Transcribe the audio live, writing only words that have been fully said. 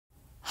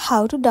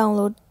How to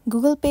download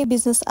Google Pay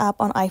Business app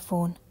on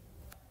iPhone.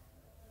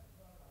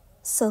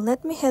 So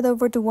let me head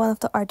over to one of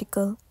the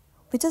article,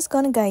 which is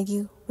gonna guide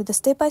you with the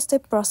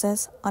step-by-step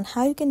process on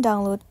how you can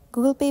download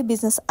Google Pay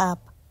Business app.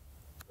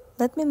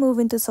 Let me move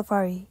into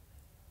Safari.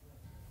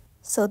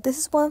 So this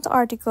is one of the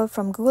article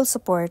from Google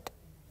Support.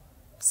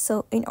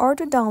 So in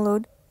order to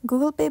download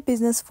Google Pay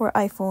Business for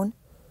iPhone,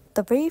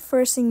 the very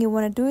first thing you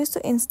want to do is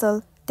to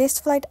install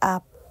TestFlight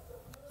app.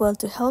 Well,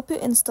 to help you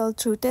install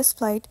through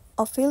TestFlight,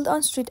 a field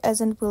on Street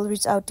agent will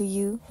reach out to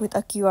you with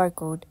a QR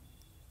code.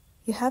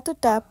 You have to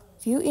tap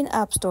View in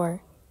App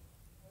Store.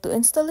 To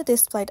install the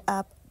TestFlight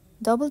app,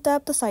 double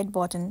tap the side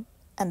button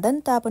and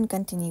then tap on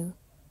Continue.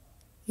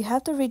 You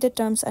have to read the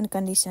terms and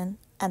conditions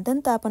and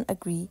then tap on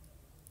Agree.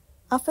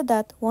 After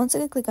that, once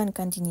again click on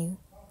Continue.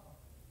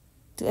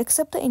 To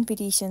accept the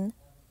invitation,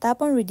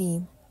 tap on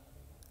Redeem.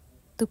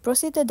 To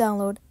proceed the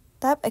download,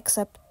 tap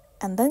Accept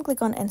and then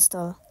click on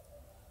Install.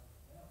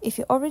 If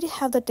you already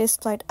have the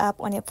TestFlight app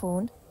on your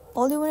phone,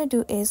 all you want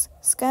to do is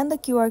scan the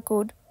QR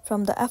code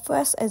from the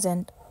FOS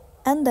agent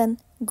and then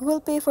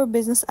Google Pay for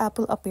Business app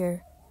will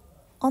appear.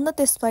 On the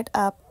TestFlight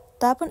app,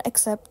 tap on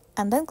Accept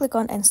and then click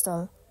on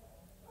Install.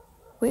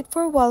 Wait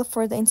for a while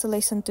for the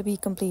installation to be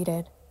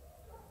completed.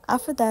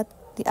 After that,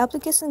 the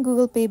application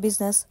Google Pay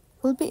Business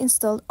will be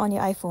installed on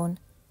your iPhone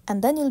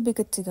and then you'll be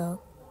good to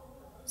go.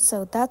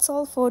 So that's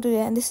all for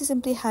today, and this is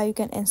simply how you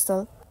can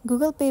install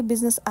Google Pay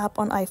Business app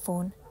on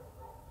iPhone.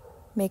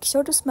 Make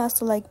sure to smash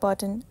the like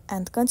button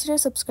and consider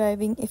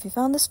subscribing if you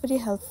found this video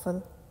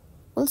helpful.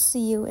 We'll see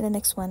you in the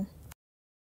next one.